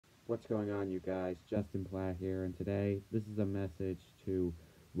What's going on, you guys? Justin Platt here, and today this is a message to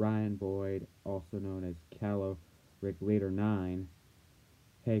Ryan Boyd, also known as CaloricLeader9.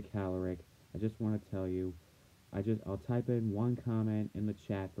 Hey Caloric, I just want to tell you, I'll type in one comment in the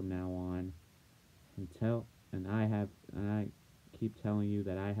chat from now on, and I keep telling you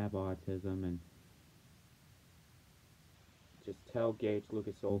that I have autism, and just tell Gage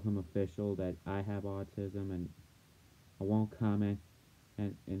Lucas Oldham official that I have autism, and I won't comment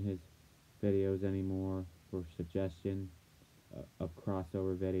in his videos anymore for suggestion of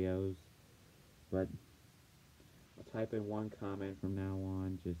crossover videos, but I'll type in one comment from now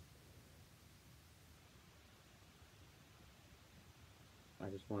on. I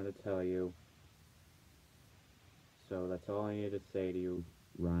just wanted to tell you, so that's all I need to say to you,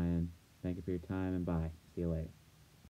 Ryan. Thank you for your time, and bye. See you later.